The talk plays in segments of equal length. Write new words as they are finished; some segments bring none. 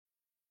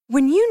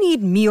When you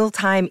need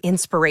mealtime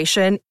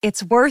inspiration,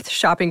 it's worth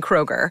shopping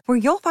Kroger, where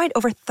you'll find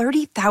over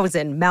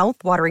 30,000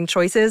 mouth-watering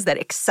choices that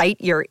excite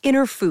your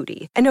inner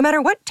foodie. And no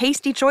matter what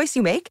tasty choice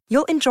you make,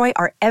 you'll enjoy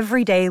our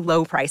everyday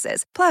low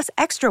prices, plus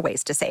extra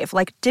ways to save,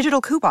 like digital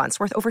coupons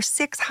worth over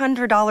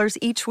 $600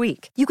 each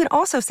week. You can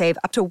also save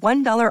up to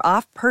 $1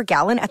 off per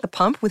gallon at the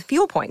pump with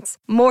fuel points.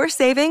 More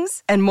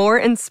savings and more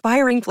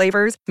inspiring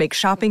flavors make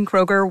shopping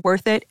Kroger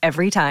worth it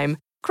every time.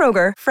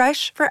 Kroger,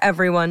 fresh for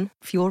everyone.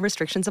 Fuel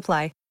restrictions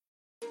apply.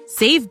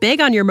 Save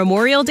big on your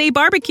Memorial Day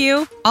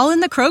barbecue, all in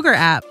the Kroger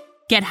app.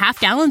 Get half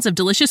gallons of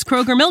delicious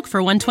Kroger milk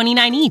for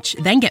 $1.29 each.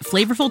 Then get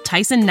flavorful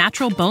Tyson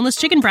natural boneless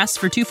chicken breasts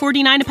for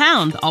 $2.49 a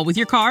pound, all with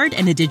your card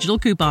and a digital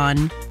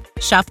coupon.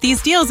 Shop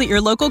these deals at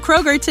your local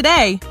Kroger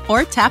today,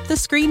 or tap the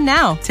screen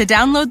now to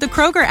download the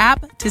Kroger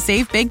app to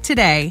save big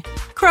today.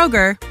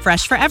 Kroger,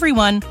 fresh for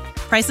everyone.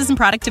 Prices and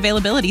product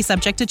availability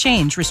subject to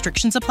change.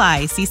 Restrictions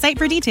apply. See site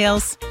for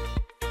details.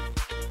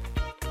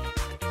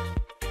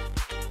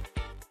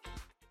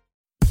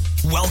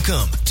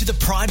 Welcome to the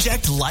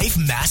Project Life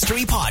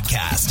Mastery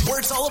Podcast, where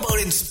it's all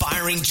about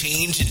inspiring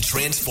change and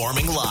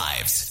transforming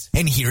lives.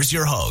 And here's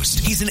your host.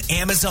 He's an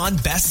Amazon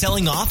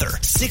best-selling author,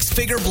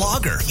 six-figure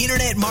blogger,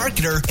 internet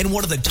marketer, and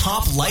one of the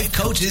top life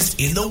coaches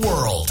in the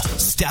world,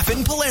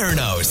 Stefan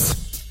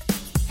Palernos.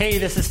 Hey,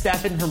 this is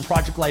Stefan from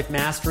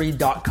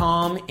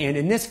ProjectLifeMastery.com, and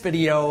in this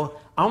video,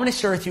 I'm going to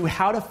share with you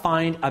how to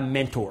find a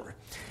mentor.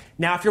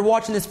 Now, if you're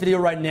watching this video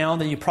right now,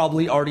 then you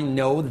probably already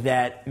know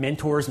that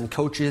mentors and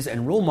coaches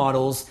and role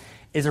models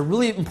is a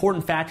really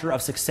important factor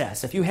of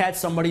success. If you had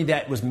somebody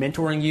that was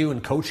mentoring you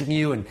and coaching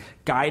you and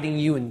guiding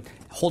you and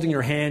holding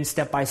your hand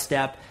step by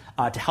step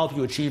to help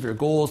you achieve your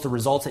goals, the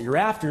results that you're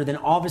after, then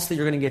obviously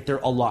you're going to get there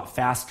a lot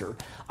faster.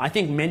 I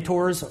think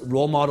mentors,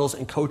 role models,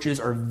 and coaches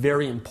are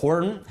very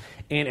important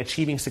in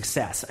achieving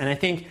success. And I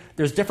think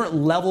there's different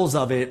levels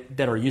of it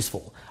that are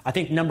useful. I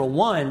think number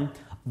one,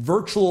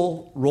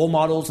 virtual role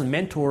models and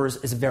mentors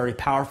is very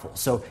powerful.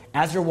 So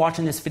as you're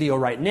watching this video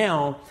right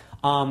now,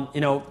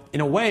 in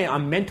a way,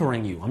 I'm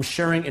mentoring you. I'm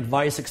sharing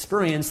advice,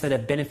 experience that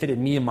have benefited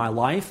me in my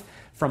life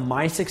from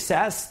my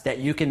success that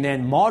you can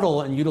then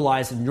model and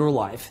utilize in your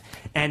life.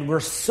 And we're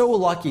so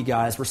lucky,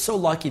 guys. We're so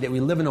lucky that we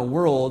live in a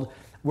world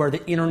where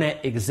the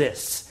internet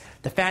exists.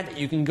 The fact that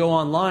you can go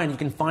online, you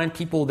can find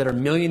people that are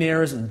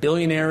millionaires and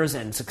billionaires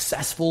and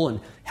successful and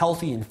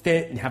healthy and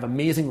fit and have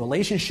amazing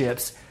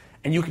relationships,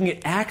 and you can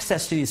get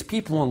access to these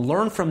people and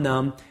learn from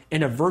them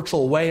in a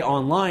virtual way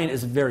online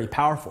is very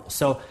powerful.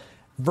 So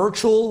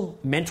virtual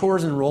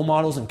mentors and role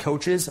models and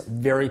coaches,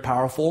 very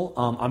powerful.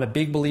 I'm a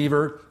big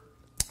believer,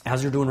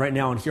 as you're doing right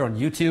now and here on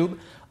YouTube,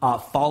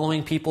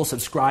 following people,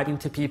 subscribing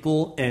to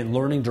people, and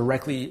learning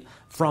directly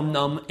from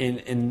them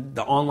in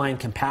the online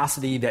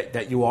capacity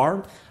that you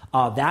are.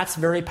 That's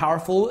very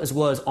powerful, as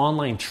well as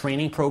online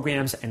training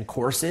programs and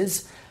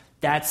courses.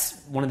 That's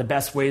one of the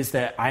best ways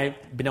that I've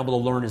been able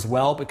to learn as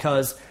well,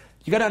 because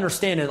you got to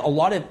understand that a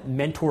lot of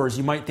mentors,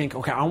 you might think,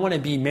 okay, I want to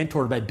be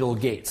mentored by Bill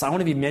Gates. I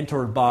want to be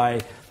mentored by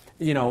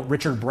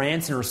Richard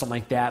Branson or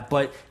something like that.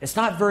 But it's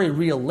not very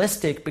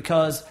realistic,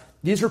 because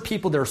these are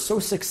people that are so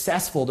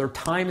successful. Their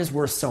time is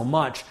worth so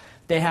much.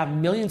 They have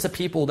millions of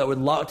people that would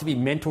love to be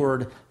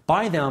mentored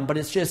by them, but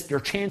it's just their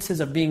chances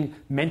of being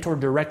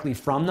mentored directly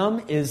from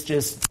them is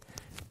just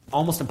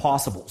almost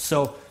impossible.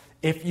 So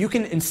if you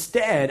can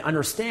instead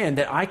understand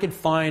that I could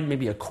find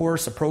maybe a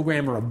course, a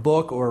program, or a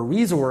book, or a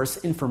resource,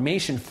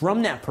 information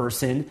from that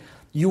person,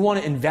 you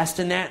want to invest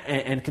in that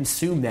and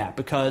consume that,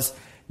 because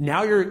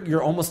now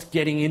you're almost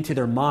getting into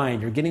their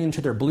mind, you're getting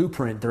into their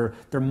blueprint, their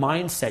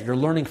mindset, you're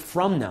learning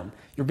from them.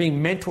 You're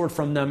being mentored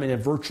from them in a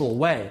virtual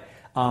way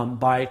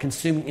by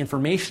consuming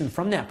information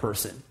from that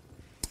person.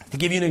 To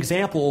give you an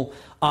example,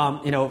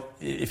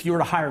 if you were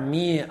to hire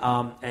me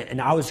and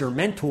I was your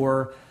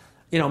mentor,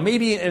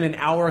 maybe in an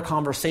hour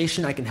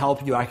conversation I can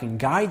help you, I can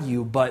guide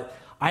you, but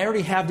I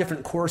already have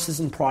different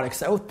courses and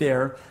products out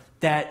there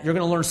that you're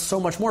going to learn so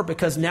much more,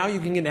 because now you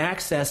can get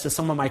access to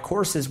some of my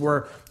courses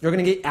where you're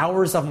going to get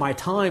hours of my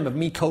time of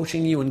me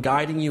coaching you and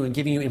guiding you and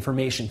giving you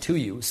information to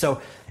you. So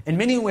in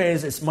many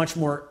ways, it's much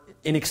more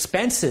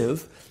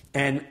inexpensive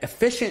and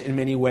efficient in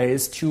many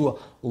ways to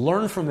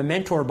learn from a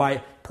mentor by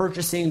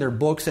purchasing their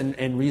books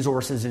and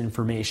resources and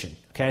information.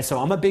 Okay,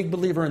 so I'm a big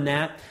believer in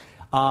that.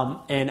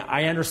 And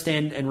I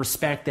understand and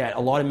respect that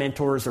a lot of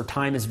mentors, their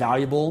time is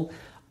valuable.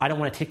 I don't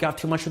want to take up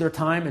too much of their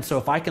time. And so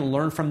if I can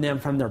learn from them,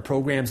 from their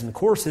programs and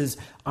courses,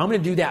 I'm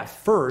going to do that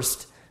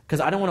first, because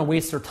I don't want to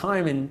waste their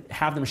time and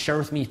have them share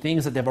with me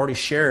things that they've already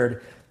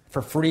shared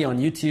for free on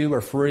YouTube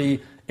or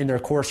free in their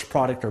course,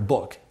 product, or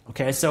book.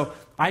 Okay, so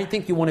I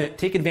think you want to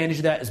take advantage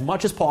of that as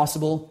much as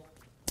possible.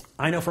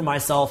 I know for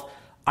myself,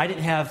 I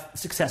didn't have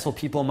successful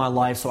people in my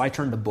life, so I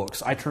turned to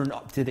books. I turned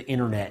to the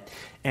internet,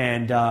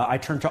 and I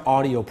turned to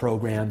audio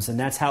programs, and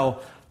that's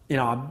how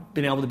I've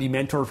been able to be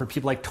mentored for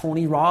people like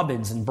Tony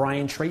Robbins and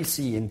Brian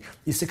Tracy and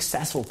these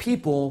successful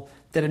people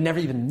that I've never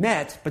even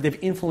met, but they've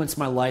influenced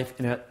my life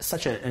in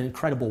such an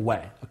incredible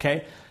way.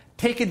 Okay,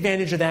 take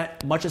advantage of that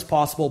as much as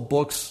possible.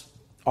 Books,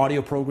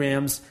 audio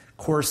programs,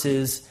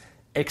 courses,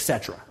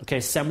 etc. Okay,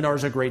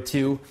 seminars are great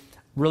too.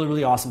 Really,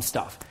 really awesome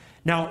stuff.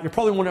 Now, you're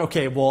probably wondering,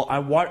 okay, well,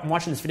 I'm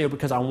watching this video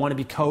because I want to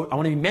be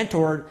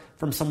mentored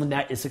from someone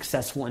that is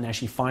successful and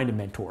actually find a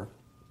mentor.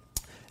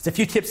 There's a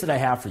few tips that I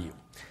have for you.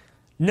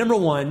 Number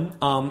one,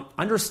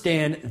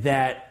 understand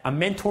that a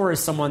mentor is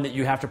someone that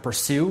you have to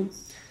pursue.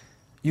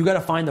 You got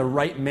to find the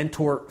right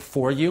mentor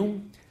for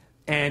you,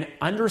 and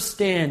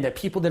understand that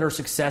people that are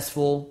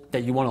successful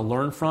that you want to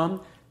learn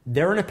from,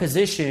 they're in a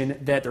position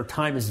that their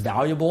time is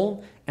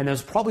valuable, and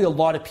there's probably a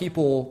lot of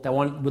people that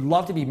would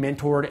love to be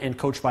mentored and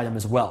coached by them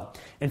as well.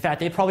 In fact,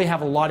 they probably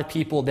have a lot of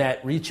people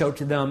that reach out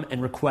to them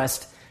and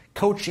request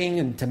coaching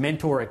and to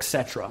mentor,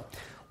 etc.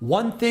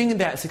 One thing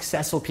that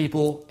successful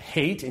people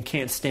hate and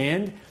can't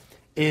stand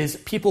is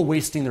people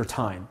wasting their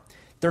time.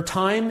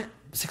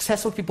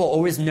 Successful people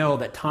always know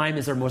that time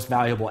is their most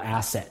valuable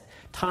asset.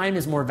 Time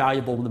is more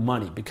valuable than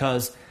money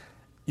because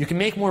you can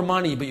make more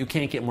money, but you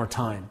can't get more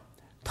time.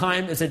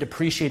 Time is a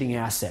depreciating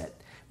asset.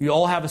 We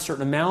all have a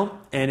certain amount,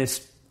 and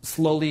it's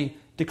slowly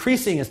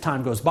decreasing as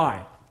time goes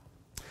by.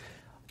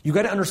 You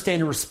got to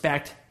understand and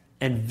respect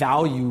and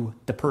value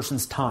the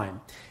person's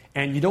time.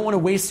 And you don't want to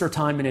waste their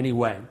time in any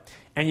way.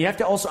 And you have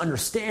to also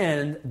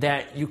understand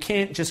that you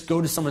can't just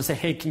go to someone and say,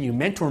 hey, can you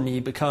mentor me?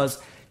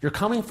 Because you're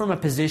coming from a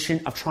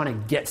position of trying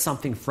to get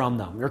something from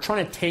them. You're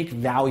trying to take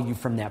value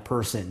from that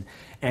person.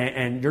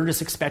 And you're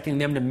just expecting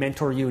them to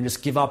mentor you and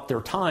just give up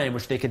their time,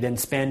 which they could then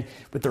spend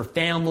with their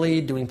family,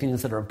 doing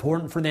things that are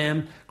important for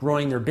them,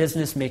 growing their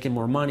business, making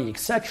more money,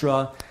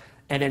 etc.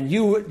 And then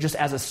you, just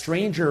as a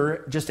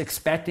stranger, just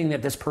expecting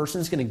that this person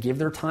is going to give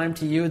their time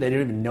to you, they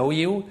don't even know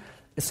you,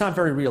 it's not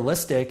very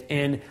realistic,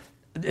 and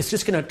it's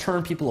just going to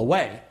turn people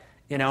away.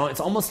 You know,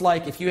 it's almost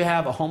like if you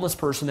have a homeless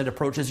person that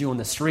approaches you on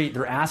the street,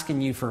 they're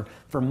asking you for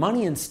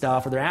money and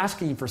stuff, or they're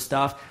asking you for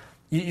stuff,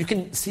 you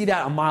can see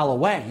that a mile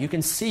away. You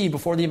can see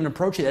before they even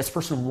approach you, this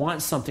person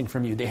wants something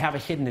from you. They have a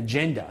hidden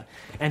agenda.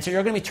 And so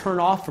you're going to be turned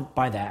off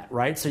by that,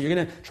 right? So you're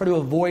going to try to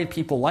avoid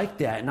people like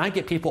that. And I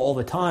get people all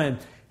the time,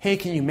 hey,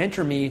 can you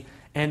mentor me?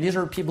 And these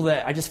are people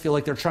that I just feel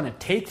like they're trying to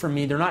take from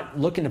me. They're not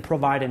looking to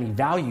provide any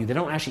value. They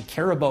don't actually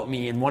care about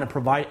me and want to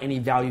provide any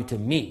value to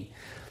me.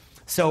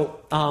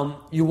 So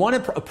you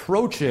want to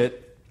approach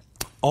it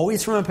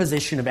always from a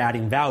position of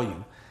adding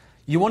value.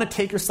 You want to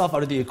take yourself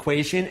out of the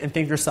equation and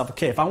think to yourself,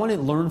 okay, if I want to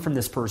learn from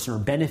this person or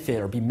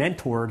benefit or be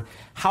mentored,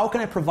 how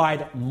can I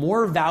provide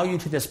more value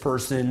to this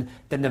person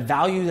than the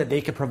value that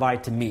they could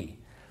provide to me?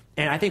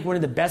 And I think one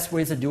of the best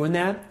ways of doing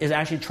that is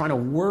actually trying to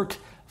work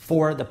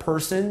for the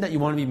person that you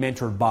want to be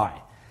mentored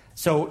by.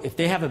 So if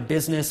they have a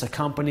business, a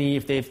company,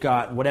 if they've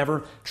got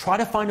whatever, try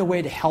to find a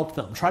way to help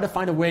them. Try to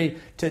find a way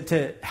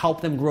to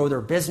help them grow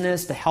their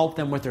business, to help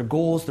them with their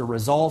goals, their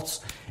results,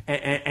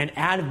 and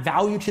add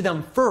value to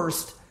them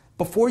first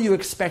before you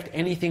expect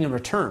anything in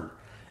return.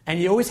 And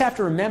you always have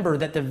to remember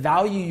that the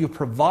value you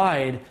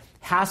provide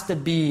has to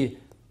be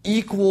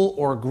equal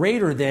or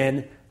greater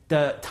than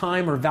the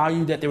time or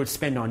value that they would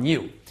spend on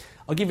you.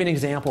 I'll give you an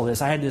example of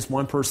this. I had this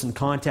one person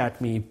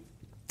contact me, and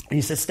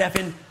he said,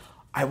 Stefan,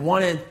 I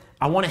want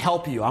to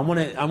help you. I want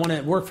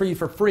to work for you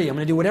for free. I'm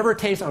going to do whatever it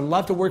takes. I'd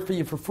love to work for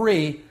you for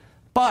free,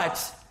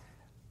 but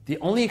the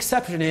only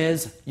exception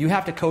is you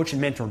have to coach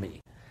and mentor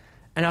me.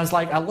 And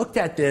I looked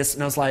at this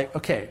and I was like,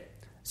 okay,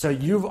 so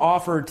you've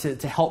offered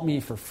to help me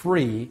for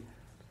free,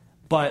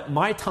 but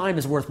my time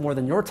is worth more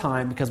than your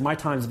time because my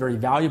time is very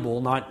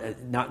valuable, not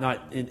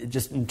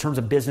just in terms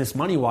of business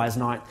money-wise.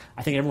 I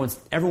think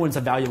everyone's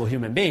a valuable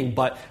human being,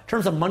 but in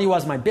terms of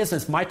money-wise, my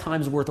business, my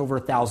time is worth over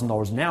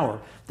 $1,000 an hour.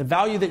 The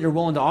value that you're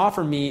willing to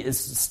offer me is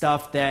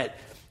stuff that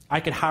I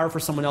could hire for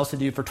someone else to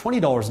do for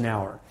 $20 an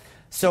hour.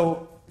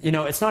 So,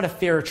 it's not a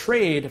fair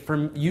trade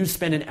from you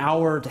spend an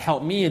hour to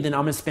help me and then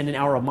I'm going to spend an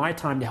hour of my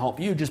time to help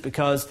you just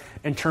because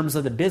in terms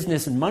of the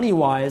business and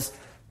money-wise,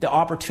 the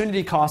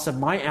opportunity cost of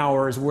my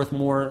hour is worth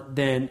more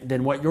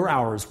than what your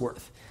hour is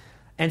worth.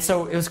 And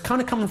so it was kind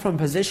of coming from a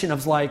position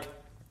of like,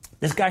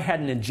 this guy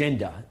had an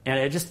agenda, and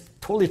it just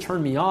totally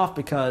turned me off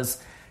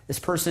because this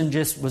person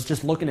was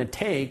just looking to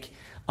take,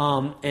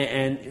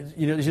 and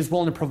he was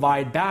willing to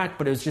provide back,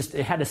 but it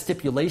had a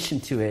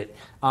stipulation to it.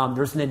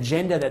 There's an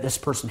agenda that this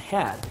person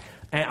had.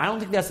 And I don't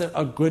think that's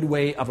a good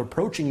way of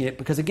approaching it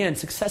because, again,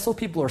 successful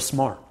people are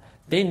smart.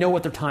 They know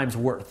what their time's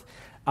worth.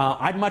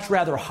 I'd much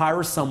rather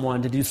hire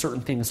someone to do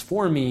certain things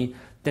for me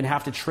than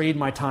have to trade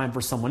my time for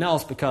someone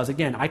else because,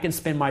 again, I can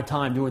spend my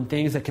time doing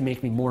things that can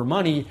make me more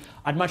money.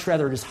 I'd much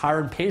rather just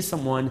hire and pay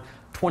someone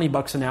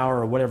 $20 an hour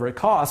or whatever it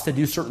costs to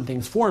do certain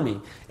things for me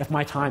if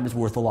my time is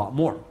worth a lot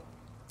more.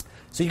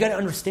 So you got to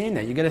understand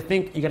that. You got to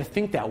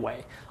think that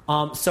way.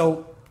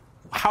 So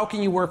how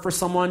can you work for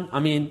someone? I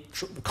mean,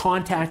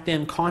 contact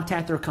them,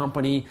 contact their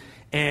company.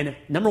 And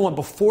number one,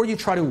 before you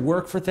try to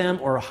work for them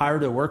or hire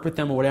to work with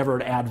them or whatever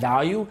to add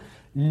value,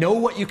 know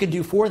what you can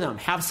do for them.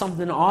 Have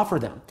something to offer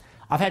them.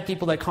 I've had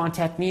people that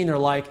contact me and they're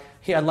like,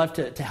 hey, I'd love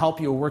to help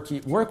you or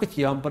work with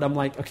you. But I'm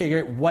like, okay,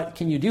 great. What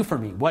can you do for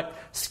me? What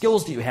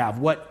skills do you have?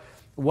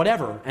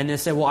 Whatever. And they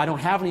say, well, I don't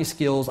have any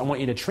skills. I want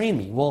you to train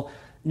me. Well,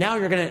 now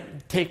you're going to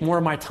take more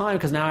of my time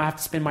because now I have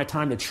to spend my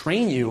time to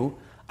train you.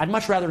 I'd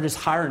much rather just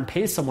hire and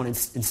pay someone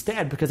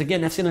instead, because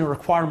again, that's going to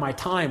require my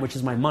time, which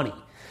is my money.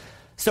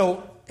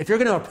 So if you're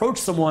going to approach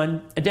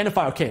someone,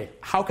 identify, okay,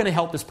 how can I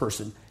help this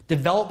person?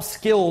 Develop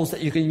skills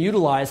that you can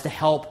utilize to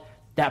help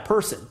that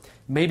person.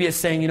 Maybe it's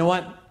saying, you know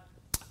what,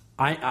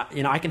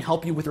 I can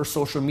help you with your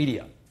social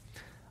media.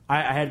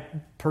 I had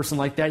a person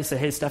like that. He said,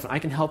 hey, Stefan, I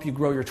can help you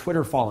grow your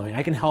Twitter following.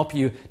 I can help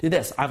you do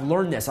this. I've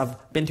learned this.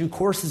 I've been through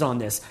courses on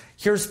this.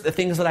 Here's the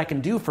things that I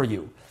can do for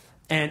you.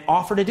 And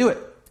offer to do it.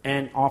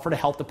 And offer to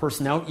help the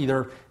person out,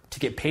 either to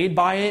get paid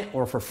by it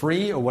or for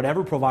free or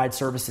whatever, provide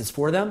services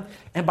for them.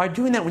 And by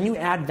doing that, when you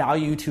add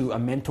value to a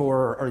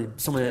mentor or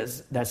someone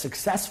that's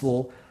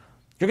successful,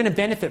 you're going to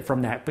benefit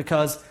from that,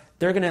 because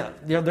they're going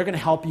to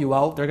help you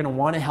out. They're going to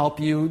want to help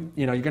you.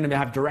 You're going to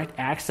have direct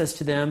access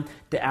to them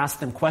to ask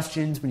them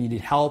questions when you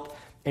need help,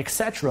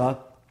 etc.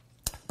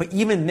 But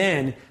even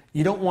then,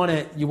 you want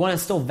to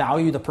still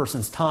value the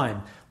person's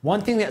time.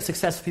 One thing that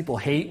successful people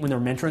hate when they're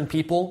mentoring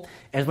people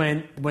is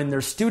when their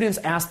students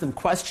ask them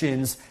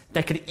questions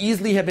that could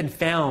easily have been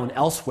found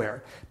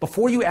elsewhere.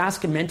 Before you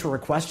ask a mentor a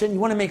question, you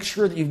want to make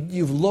sure that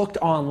you've looked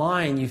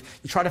online, you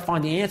try to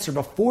find the answer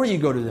before you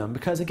go to them,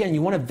 because again,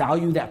 you want to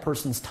value that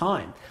person's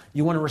time.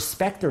 You want to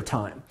respect their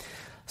time.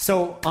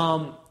 So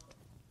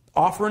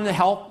offering the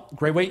help,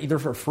 great way, either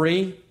for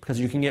free,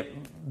 because you can get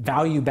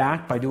value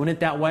back by doing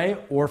it that way,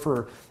 or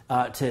for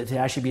to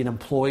actually be an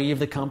employee of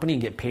the company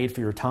and get paid for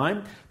your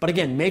time. But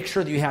again, make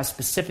sure that you have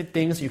specific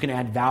things you can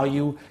add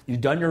value.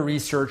 You've done your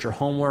research, your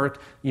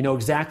homework. You know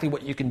exactly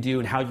what you can do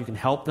and how you can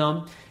help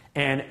them.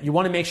 And you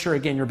want to make sure,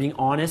 again, you're being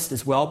honest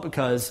as well,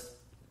 because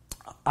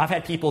I've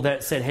had people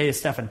that said, hey,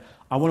 Stefan,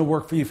 I want to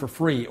work for you for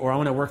free, or I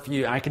want to work for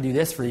you, I can do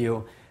this for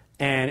you.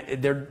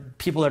 And they're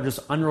people that are just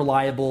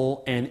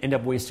unreliable and end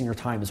up wasting your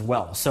time as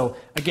well. So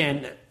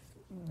again,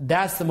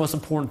 that's the most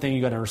important thing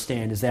you got to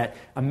understand, is that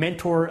a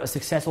mentor, a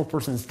successful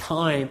person's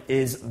time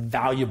is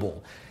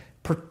valuable.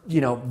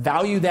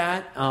 Value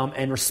that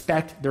and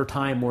respect their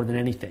time more than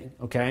anything,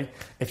 okay?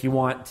 If you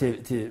want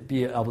to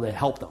be able to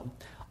help them.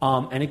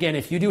 And again,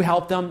 if you do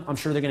help them, I'm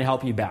sure they're going to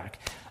help you back.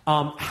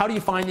 How do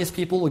you find these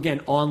people?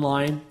 Again,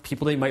 online,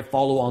 people that you might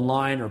follow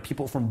online, or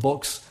people from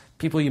books,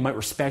 people you might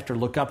respect or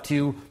look up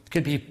to.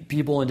 Could be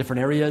people in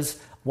different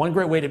areas. One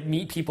great way to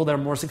meet people that are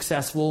more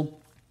successful,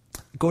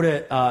 go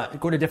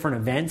to different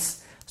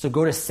events. So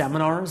go to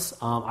seminars.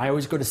 I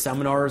always go to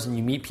seminars, and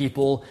you meet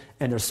people,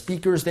 and there's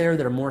speakers there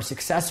that are more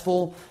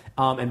successful.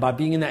 And by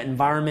being in that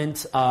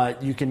environment,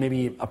 you can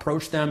maybe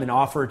approach them and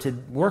offer to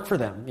work for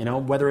them.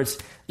 Whether it's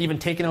even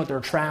taking out their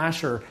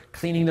trash or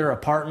cleaning their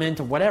apartment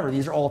or whatever.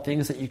 These are all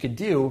things that you could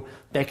do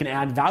that can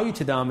add value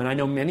to them. And I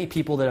know many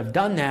people that have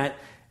done that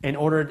in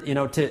order,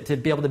 to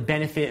be able to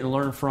benefit and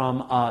learn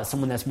from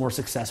someone that's more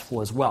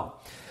successful as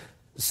well.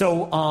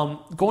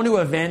 So going to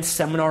events,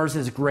 seminars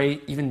is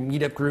great, even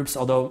meetup groups,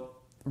 although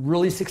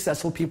really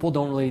successful people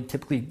don't really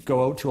typically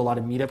go out to a lot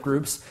of meetup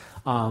groups,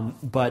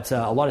 but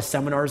a lot of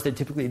seminars they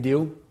typically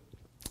do.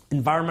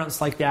 Environments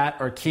like that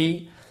are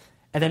key.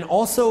 And then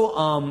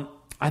also,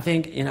 I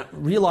think,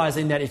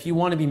 realizing that if you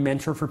want to be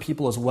mentor for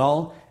people as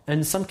well, and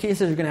in some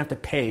cases you're going to have to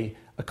pay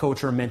a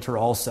coach or a mentor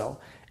also.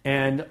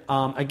 And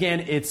again,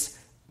 it's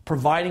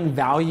providing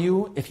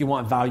value if you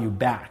want value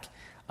back.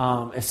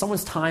 If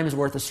someone's time is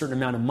worth a certain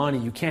amount of money,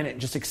 you can't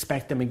just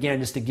expect them, again,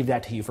 just to give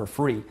that to you for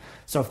free.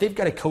 So if they've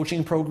got a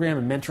coaching program,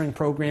 a mentoring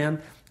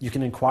program, you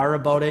can inquire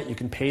about it, you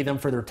can pay them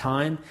for their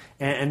time,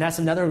 and that's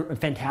another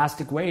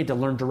fantastic way to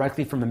learn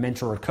directly from a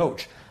mentor or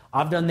coach.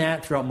 I've done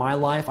that throughout my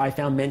life. I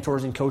found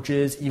mentors and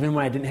coaches, even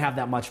when I didn't have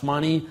that much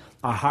money.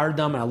 I hired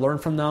them and I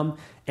learned from them,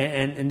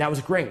 and that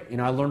was great.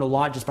 I learned a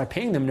lot just by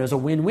paying them, and it was a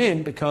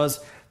win-win, because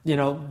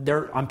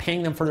I'm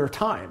paying them for their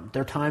time.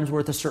 Their time's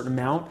worth a certain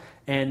amount,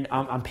 and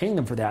I'm paying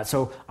them for that.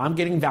 So I'm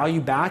getting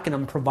value back, and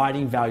I'm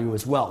providing value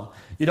as well.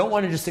 You don't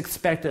want to just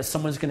expect that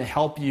someone's going to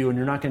help you and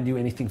you're not going to do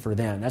anything for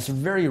them. That's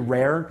very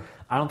rare.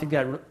 I don't think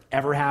that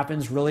ever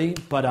happens, really.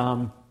 But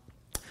I'm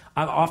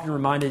often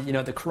reminded,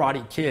 the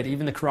Karate Kid,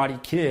 even the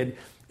Karate Kid,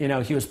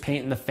 he was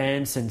painting the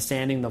fence and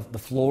sanding the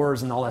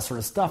floors and all that sort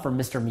of stuff for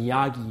Mr.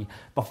 Miyagi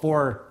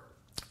before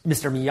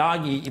Mr.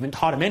 Miyagi even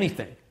taught him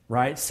anything.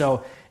 Right?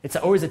 So it's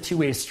always a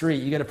two-way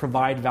street. You got to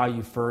provide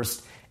value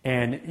first.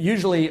 And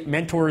usually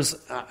mentors,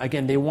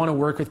 again, they want to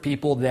work with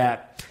people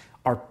that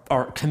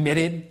are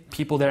committed,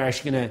 people that are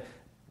actually going to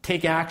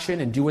take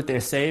action and do what they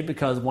say,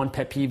 because one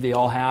pet peeve they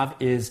all have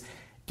is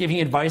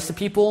giving advice to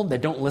people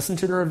that don't listen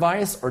to their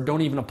advice or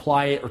don't even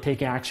apply it or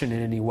take action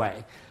in any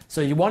way. So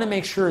you want to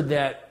make sure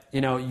that,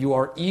 you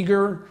are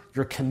eager,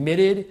 you're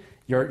committed,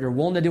 you're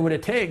willing to do what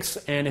it takes.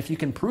 And if you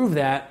can prove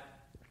that,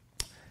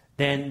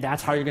 then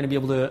that's how you're going to be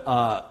able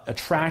to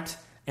attract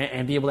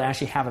and be able to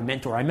actually have a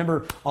mentor. I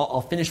remember,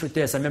 I'll finish with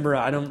this. I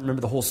don't remember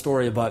the whole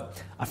story,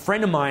 but a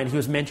friend of mine who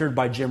was mentored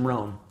by Jim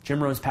Rohn.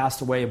 Jim Rohn's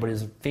passed away, but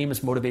he's a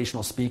famous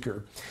motivational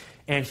speaker.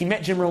 And he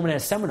met Jim Rohn at a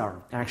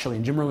seminar, actually.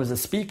 And Jim Rohn was a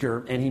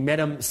speaker, and he met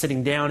him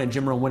sitting down, and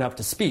Jim Rohn went up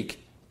to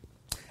speak.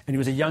 And he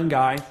was a young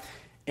guy,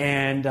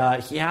 and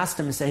he asked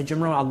him and said, hey,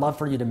 Jim Rohn, I'd love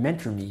for you to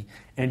mentor me.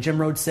 And Jim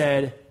Rohn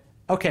said,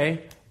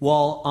 okay,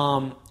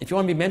 well, if you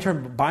want to be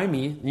mentored by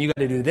me, you got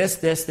to do this,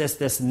 this, this,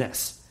 this, and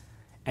this.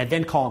 And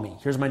then call me.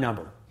 Here's my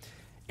number.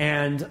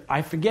 And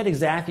I forget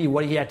exactly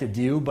what he had to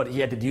do, but he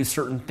had to do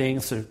certain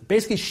things to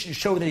basically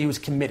show that he was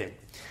committed.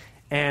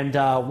 And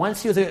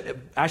once he was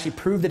actually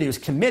proved that he was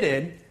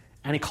committed,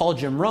 and he called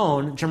Jim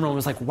Rohn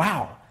was like,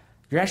 wow,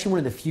 you're actually one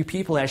of the few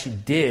people that actually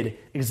did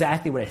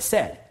exactly what I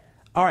said.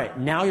 All right,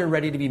 now you're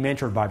ready to be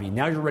mentored by me.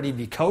 Now you're ready to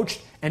be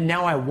coached. And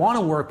now I want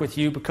to work with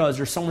you because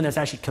you're someone that's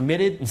actually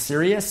committed and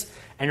serious,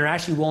 and you're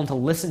actually willing to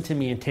listen to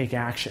me and take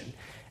action.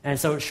 And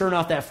so sure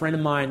enough, that friend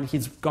of mine,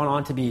 he's gone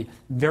on to be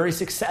very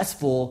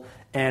successful,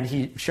 and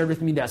he shared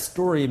with me that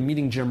story of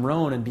meeting Jim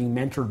Rohn and being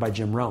mentored by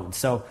Jim Rohn.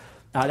 So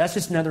that's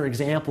just another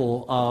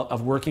example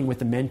of working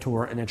with a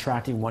mentor and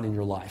attracting one in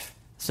your life.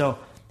 So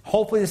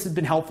hopefully this has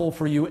been helpful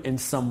for you in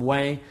some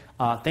way.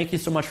 Thank you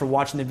so much for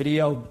watching the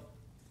video.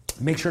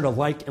 Make sure to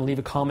like and leave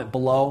a comment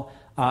below.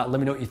 Let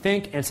me know what you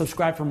think, and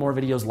subscribe for more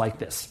videos like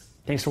this.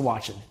 Thanks for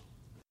watching.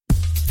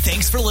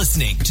 Thanks for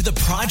listening to the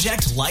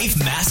Project Life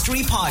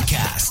Mastery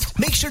Podcast.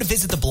 Make sure to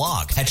visit the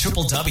blog at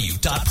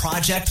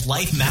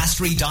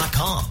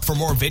www.projectlifemastery.com for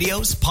more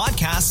videos,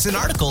 podcasts, and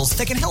articles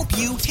that can help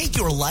you take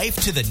your life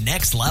to the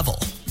next level.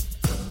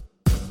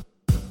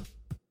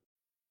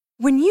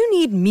 When you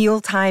need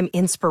mealtime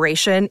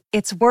inspiration,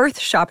 it's worth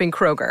shopping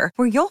Kroger,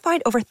 where you'll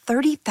find over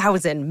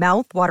 30,000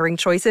 mouth-watering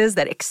choices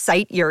that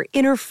excite your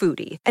inner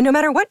foodie. And no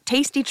matter what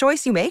tasty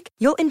choice you make,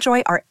 you'll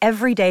enjoy our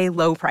everyday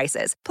low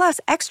prices, plus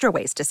extra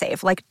ways to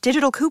save, like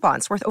digital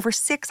coupons worth over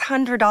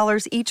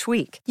 $600 each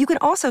week. You can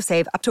also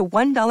save up to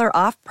 $1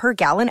 off per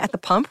gallon at the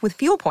pump with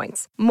fuel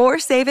points. More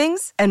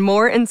savings and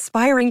more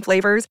inspiring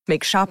flavors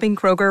make shopping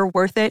Kroger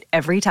worth it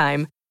every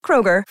time.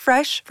 Kroger,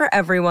 fresh for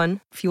everyone.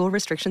 Fuel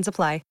restrictions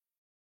apply.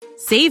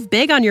 Save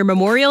big on your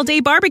Memorial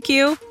Day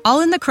barbecue, all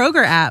in the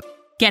Kroger app.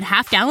 Get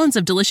half gallons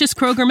of delicious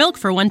Kroger milk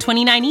for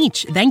 $1.29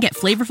 each. Then get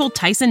flavorful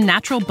Tyson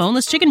natural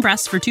boneless chicken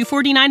breasts for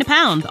 $2.49 a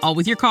pound, all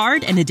with your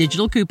card and a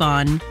digital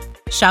coupon.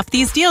 Shop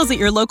these deals at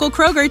your local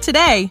Kroger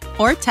today,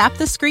 or tap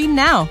the screen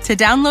now to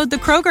download the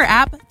Kroger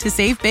app to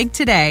save big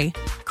today.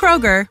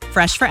 Kroger,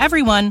 fresh for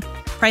everyone.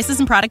 Prices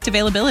and product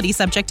availability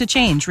subject to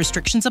change.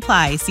 Restrictions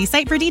apply. See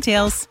site for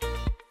details.